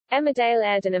Emmerdale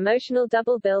aired an emotional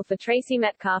double bill for Tracy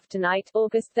Metcalf tonight,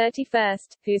 August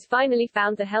 31st, who's finally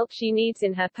found the help she needs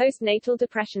in her postnatal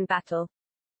depression battle.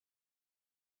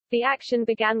 The action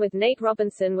began with Nate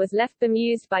Robinson was left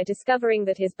bemused by discovering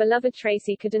that his beloved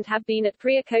Tracy couldn't have been at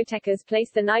Priya Koteka's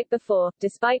place the night before,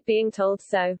 despite being told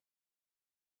so.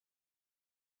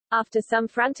 After some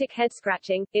frantic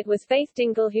head-scratching, it was Faith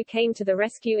Dingle who came to the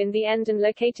rescue in the end and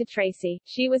located Tracy.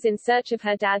 She was in search of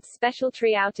her dad's special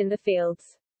tree out in the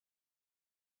fields.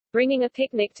 Bringing a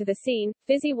picnic to the scene,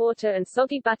 fizzy water and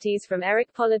soggy butties from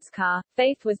Eric Pollard's car,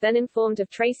 Faith was then informed of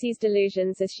Tracy's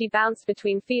delusions as she bounced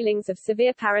between feelings of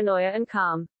severe paranoia and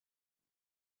calm.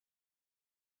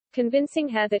 Convincing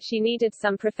her that she needed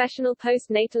some professional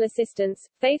postnatal assistance,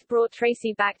 Faith brought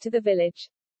Tracy back to the village.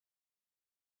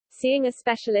 Seeing a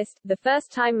specialist, the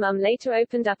first-time mum later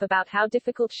opened up about how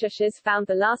difficult Shusha's found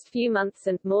the last few months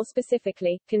and, more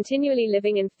specifically, continually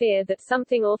living in fear that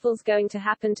something awful's going to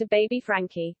happen to baby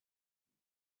Frankie.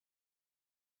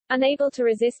 Unable to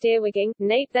resist earwigging,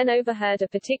 Nate then overheard a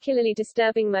particularly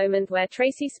disturbing moment where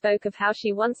Tracy spoke of how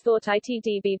she once thought it'd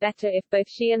be better if both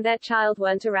she and their child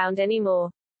weren't around anymore.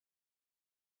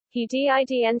 He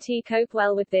didn't cope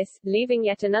well with this, leaving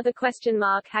yet another question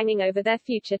mark hanging over their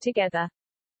future together.